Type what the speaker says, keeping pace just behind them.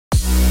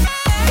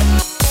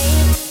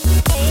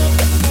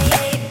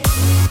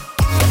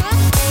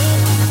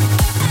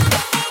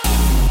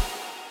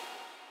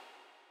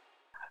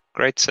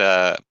Great.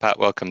 Pat,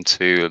 welcome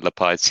to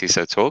Lapide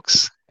CISO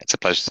Talks. It's a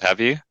pleasure to have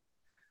you.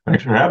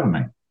 Thanks for having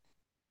me.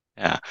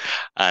 Yeah.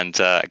 And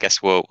I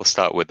guess we'll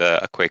start with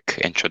a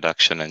quick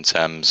introduction in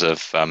terms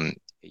of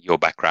your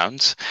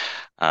background.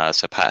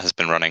 So Pat has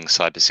been running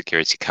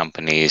cybersecurity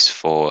companies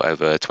for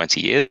over 20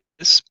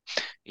 years,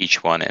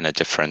 each one in a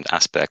different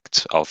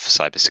aspect of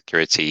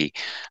cybersecurity,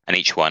 and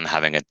each one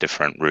having a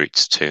different route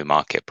to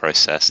market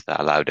process that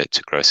allowed it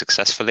to grow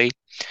successfully.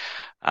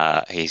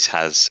 He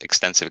has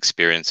extensive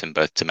experience in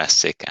both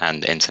domestic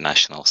and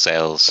international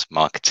sales,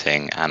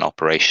 marketing, and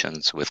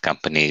operations with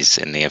companies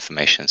in the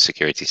information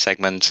security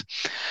segment.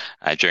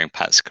 During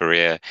Pat's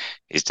career,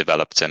 he's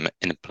developed and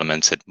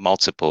implemented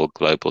multiple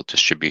global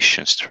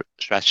distribution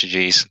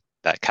strategies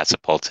that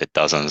catapulted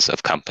dozens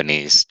of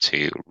companies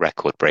to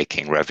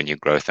record-breaking revenue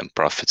growth and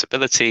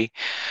profitability.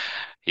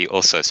 He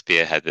also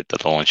spearheaded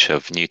the launch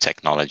of new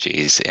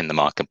technologies in the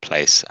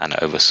marketplace and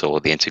oversaw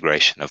the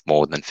integration of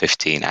more than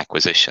 15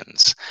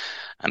 acquisitions.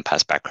 And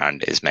Pat's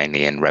background is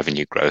mainly in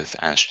revenue growth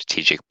and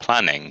strategic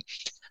planning.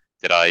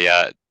 Did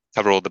I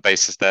cover all the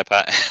bases there,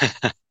 Pat?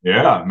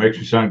 Yeah, it makes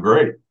you sound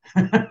great.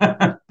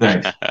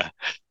 Thanks.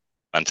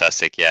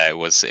 Fantastic. Yeah, it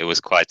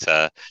was quite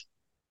a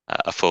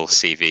full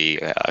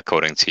CV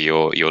according to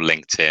your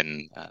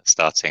LinkedIn,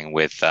 starting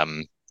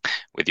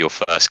with your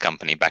first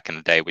company back in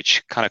the day,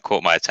 which kind of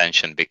caught my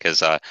attention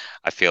because I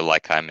feel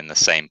like I'm in the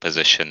same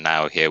position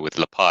now here with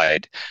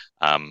Lapide,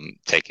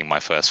 taking my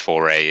first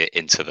foray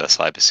into the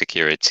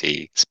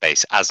cybersecurity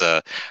space as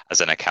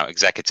an account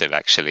executive,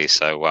 actually.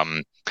 So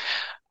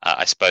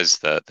I suppose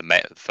the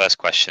first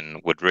question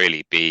would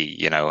really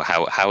be,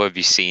 how have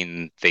you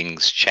seen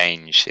things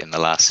change in the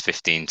last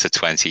 15 to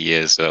 20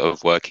 years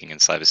of working in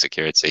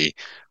cybersecurity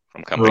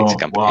from company to Oh,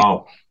 company?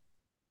 wow.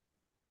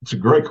 It's a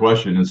great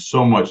question, and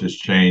so much has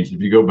changed.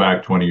 If you go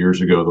back 20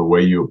 years ago, the way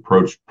you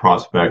approached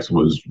prospects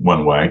was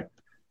one way.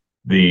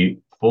 The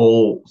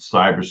full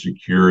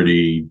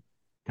cybersecurity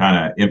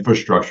kind of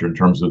infrastructure in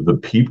terms of the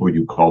people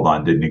you called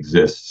on didn't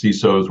exist.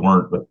 CISOs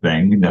weren't a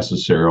thing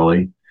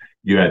necessarily.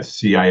 You had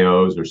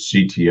CIOs or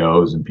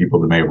CTOs and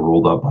people that may have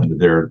rolled up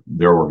under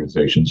their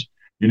organizations.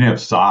 You didn't have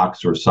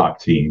SOCs or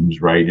SOC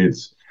teams, right?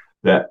 It's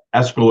that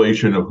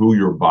escalation of who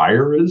your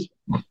buyer is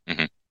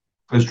Hmm.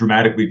 has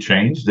dramatically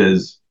changed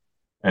as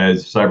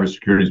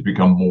cybersecurity has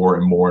become more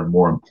and more and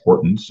more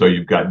important. So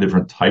you've got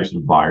different types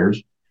of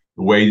buyers.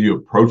 The way you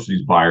approach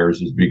these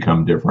buyers has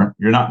become different.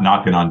 You're not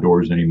knocking on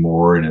doors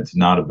anymore, and it's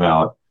not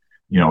about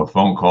a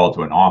phone call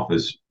to an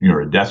office,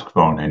 a desk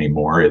phone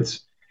anymore.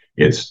 It's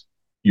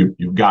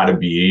you've got to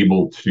be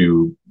able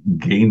to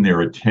gain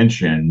their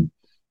attention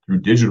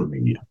through digital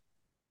media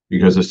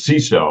because a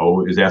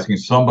CISO is asking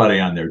somebody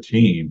on their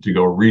team to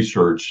go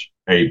research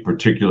a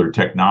particular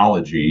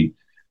technology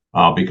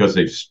because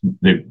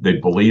they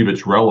believe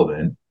it's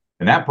relevant,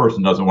 and that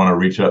person doesn't want to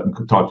reach out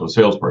and talk to a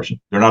salesperson.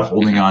 They're not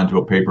holding Hmm. on to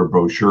a paper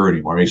brochure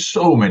anymore. I mean,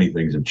 so many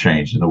things have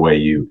changed in the way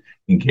you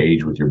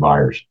engage with your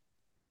buyers.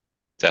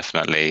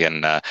 Definitely.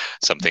 And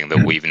something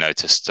that we've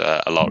noticed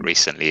a lot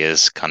recently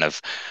is kind of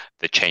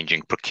the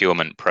changing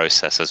procurement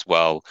process as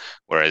well.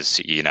 Whereas,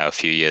 a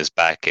few years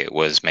back, it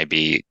was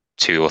maybe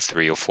two or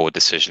three or four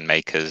decision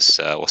makers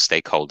or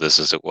stakeholders,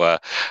 as it were.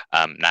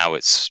 Now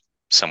it's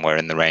somewhere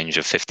in the range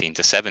of 15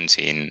 to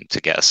 17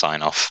 to get a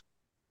sign off.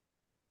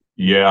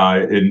 Yeah,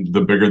 and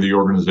the bigger the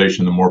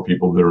organization, the more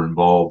people that are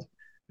involved,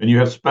 and you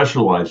have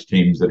specialized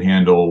teams that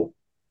handle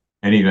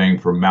anything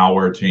from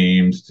malware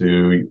teams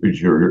to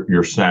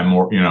your SEM,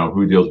 or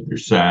who deals with your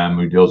SEM,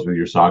 who deals with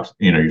your SOCs,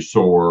 your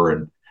SOAR,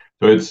 and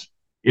so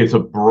it's a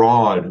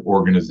broad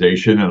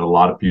organization, and a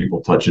lot of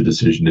people touch a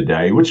decision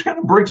today, which kind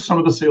of breaks some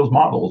of the sales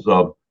models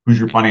of who's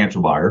your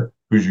financial buyer,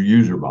 who's your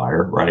user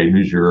buyer, right?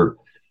 Who's your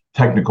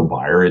technical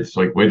buyer? It's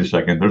like, wait a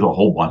second, there's a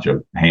whole bunch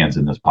of hands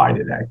in this pie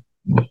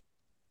today.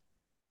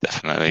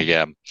 Definitely.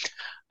 Yeah.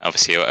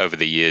 Obviously over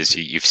the years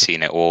you've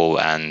seen it all,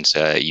 and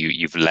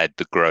you've led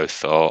the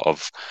growth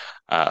of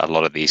a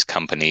lot of these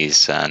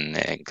companies, and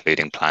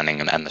including planning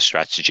and the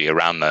strategy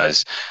around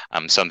those.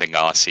 Something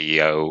our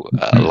CEO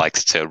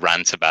likes to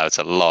rant about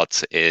a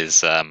lot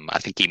is, I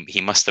think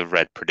he must have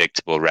read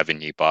Predictable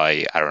Revenue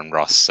by Aaron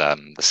Ross,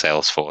 the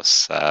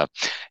Salesforce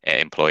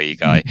employee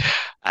guy,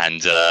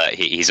 and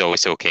he's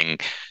always talking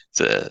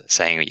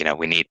saying,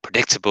 we need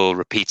predictable,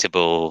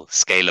 repeatable,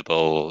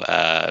 scalable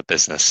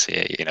business,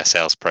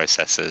 sales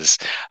processes.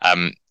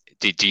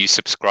 Do you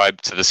subscribe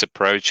to this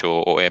approach,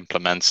 or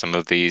implement some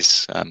of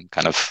these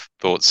kind of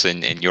thoughts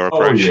in your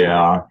Oh approach?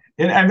 yeah,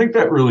 and I think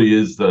that really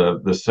is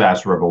the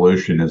SaaS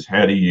revolution: is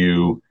how do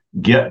you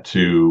get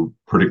to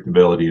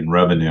predictability and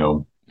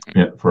revenue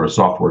for a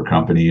software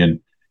company? In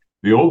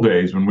the old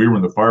days, when we were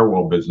in the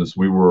firewall business,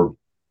 we were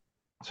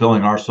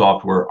selling our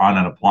software on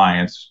an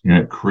appliance,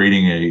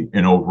 creating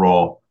an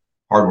overall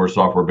hardware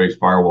software based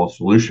firewall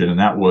solution, and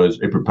that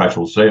was a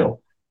perpetual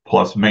sale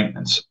plus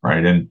maintenance,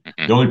 right? And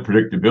Hmm. the only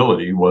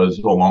predictability was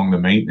along the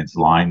maintenance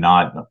line,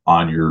 not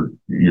on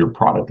your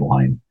product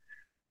line.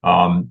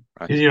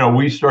 Right.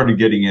 We started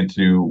getting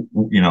into,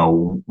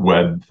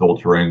 web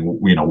filtering,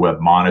 web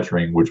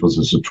monitoring, which was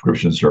a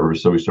subscription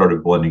service. So we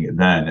started blending it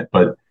then.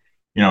 But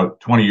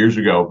 20 years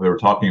ago, they were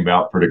talking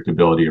about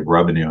predictability of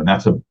revenue, and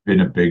that's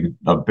been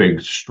a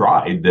big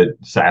stride that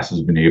SaaS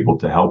has been able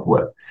to help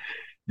with.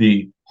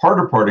 The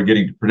harder part of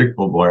getting to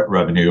predictable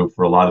revenue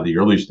for a lot of the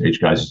early stage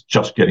guys is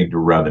just getting to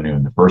revenue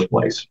in the first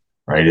place,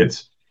 right?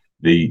 It's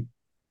the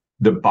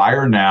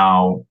buyer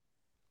now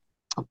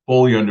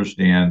fully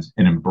understands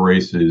and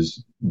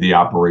embraces the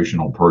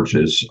operational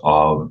purchase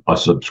of a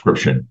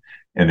subscription.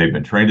 And they've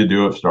been trained to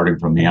do it starting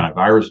from the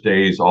antivirus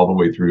days all the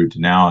way through to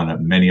now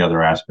and many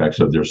other aspects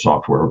of their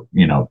software,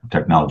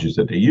 technologies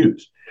that they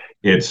use.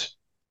 It's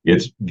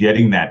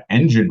getting that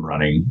engine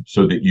running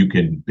so that you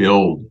can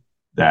build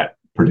that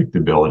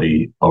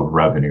predictability of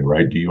revenue,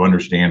 right? Do you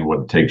understand what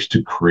it takes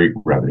to create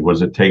revenue? What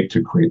does it take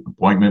to create an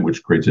appointment,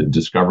 which creates a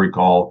discovery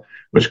call,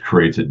 which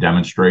creates a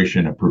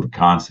demonstration, a proof of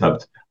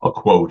concept, a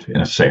quote,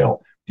 and a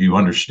sale? Do you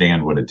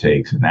understand what it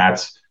takes? And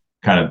that's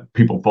kind of,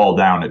 people fall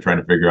down at trying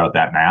to figure out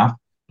that math,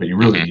 but you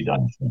really need to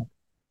understand.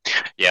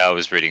 Yeah, I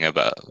was reading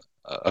about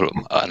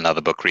another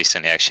book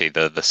recently, actually,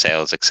 the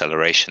sales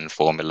acceleration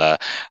formula,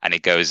 and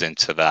it goes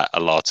into that a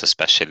lot,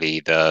 especially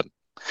the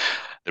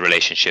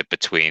relationship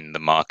between the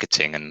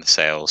marketing and the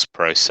sales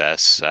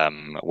process,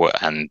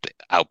 and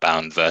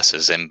outbound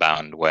versus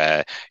inbound,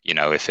 where,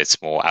 if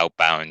it's more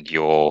outbound,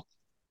 you're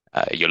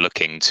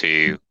looking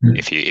to,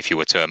 if you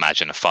were to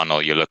imagine a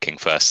funnel, you're looking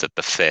first at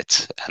the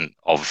fit and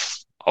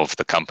of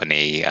the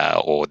company,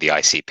 or the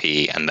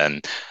ICP, and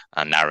then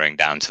narrowing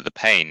down to the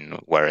pain.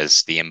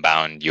 Whereas the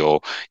inbound,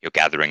 you're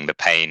gathering the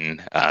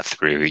pain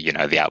through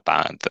the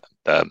outbound,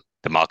 the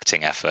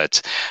marketing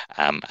effort,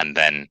 and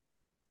then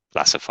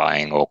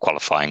classifying or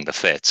qualifying the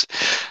fit.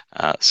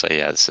 So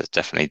yeah, there's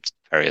definitely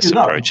various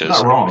approaches.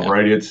 It's not wrong,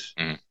 right? It's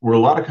where a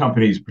lot of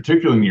companies,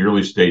 particularly in the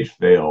early stage,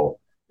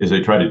 fail is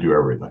they try to do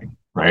everything,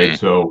 right?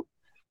 So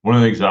one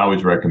of the things I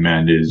always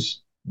recommend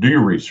is do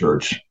your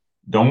research.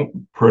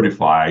 Don't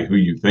prettify who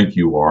you think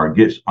you are.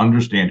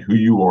 Understand who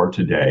you are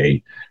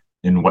today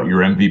and what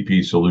your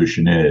MVP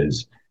solution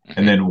is.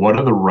 And then what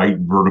are the right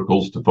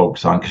verticals to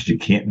focus on, because you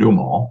can't do them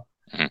all,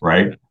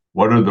 right?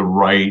 What are the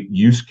right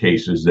use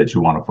cases that you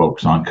want to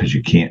focus on, because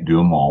you can't do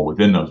them all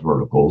within those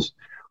verticals?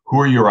 Who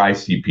are your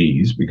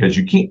ICPs? Because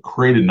you can't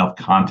create enough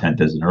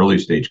content as an early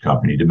stage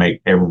company to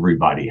make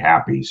everybody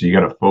happy. So you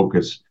got to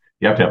focus.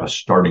 You have to have a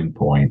starting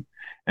point,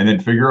 and then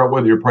figure out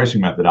what your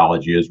pricing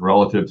methodology is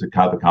relative to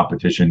how the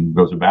competition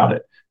goes about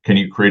it. Can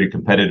you create a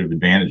competitive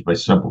advantage by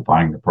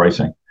simplifying the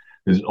pricing?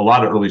 Because a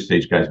lot of early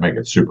stage guys make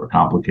it super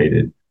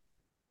complicated.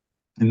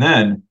 And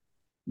then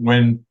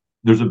when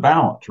there's a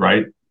balance,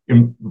 right?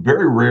 And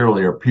very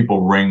rarely are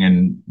people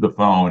ringing the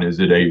phone. Is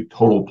it a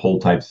total pull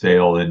type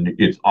sale and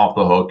it's off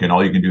the hook and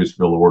all you can do is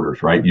fill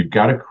orders, right? You've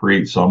got to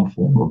create some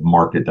form of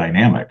market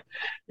dynamic.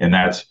 And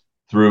that's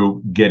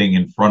through getting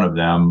in front of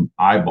them,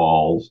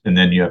 eyeballs, and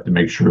then you have to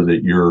make sure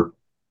that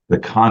the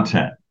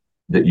content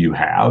that you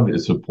have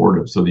is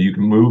supportive so that you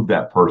can move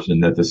that person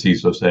that the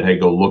CISO said, hey,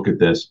 go look at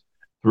this,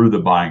 through the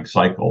buying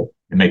cycle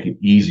and make it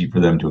easy for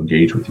them to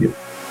engage with you.